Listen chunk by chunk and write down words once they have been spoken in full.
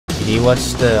Did you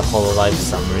watch the HoloLive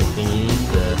summer thingy?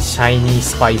 The shiny,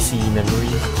 spicy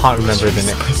memories? Can't remember the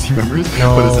name. Spicy memories?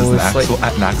 No, what is this,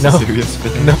 an Axel no. serious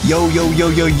thing? No.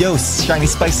 Yo, shiny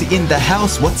spicy in the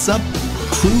house, what's up,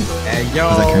 crew? Hey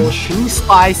yo, too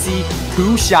spicy,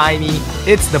 too shiny,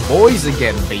 it's the boys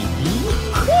again, baby.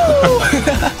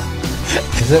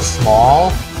 Is it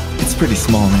small? It's pretty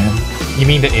small, man. You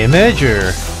mean the image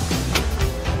or?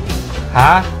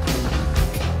 Huh?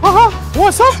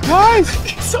 What's up, guys?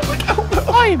 You sound like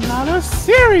Elmo. I'm not a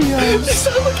serious. You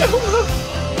sound like Elmo.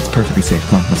 It's perfectly safe,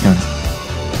 come on, let's go.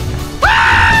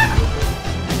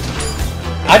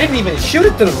 I didn't even shoot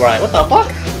it to the ground, what the fuck?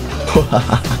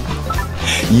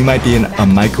 You might be in a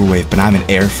microwave, but I'm an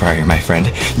air fryer, my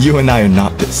friend. You and I are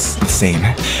not the same.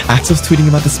 Axel's tweeting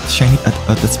about this shiny,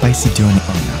 the spicy doing it.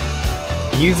 Oh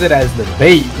no. Use it as the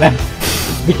bait,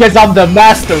 because I'm the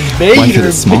master baiter. Why is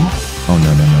it small? Oh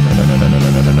no.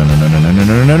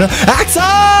 Axel!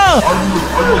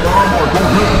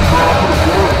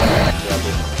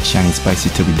 Shiny spicy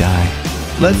till we die.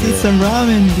 Let's eat some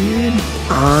ramen, dude.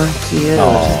 Cute.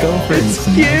 Oh, just go for it. It's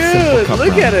cute.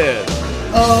 Look at it.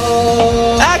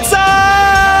 Oh,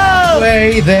 Axel!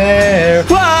 way there.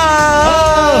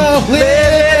 Whoa!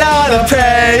 Living on a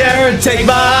prayer. Take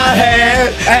my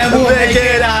hand and we'll make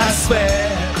it, I swear.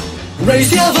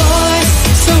 Raise your voice.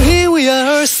 So here we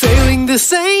are sailing the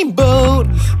same boat.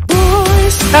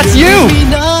 Boys, That's you.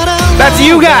 That's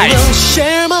you guys.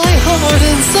 Share my heart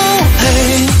and soul.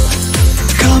 Hey,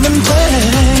 come and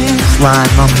play.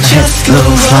 Slime on the head, Just go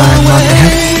little slime on the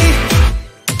head. away.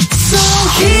 So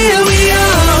here we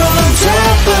are on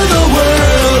top of the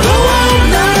world. Oh, I'm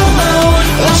not alone.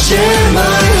 I'll share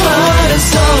my heart and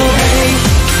soul. Hey,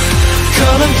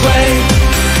 come and play.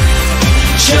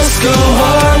 Just go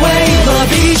our way. Love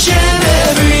each and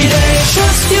every day.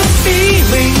 Trust your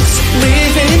feelings.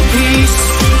 Live in peace.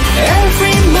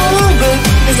 Every moment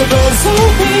is a puzzle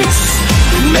piece.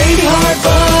 Maybe hard,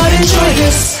 but enjoy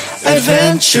this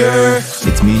adventure.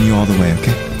 It's me and you all the way,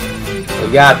 okay?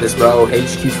 We got this, bro.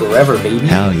 HQ forever, baby.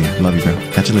 Hell yeah. Love you, bro.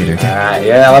 Catch you later, okay? Alright,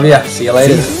 yeah, I love ya. See you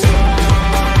later. See ya.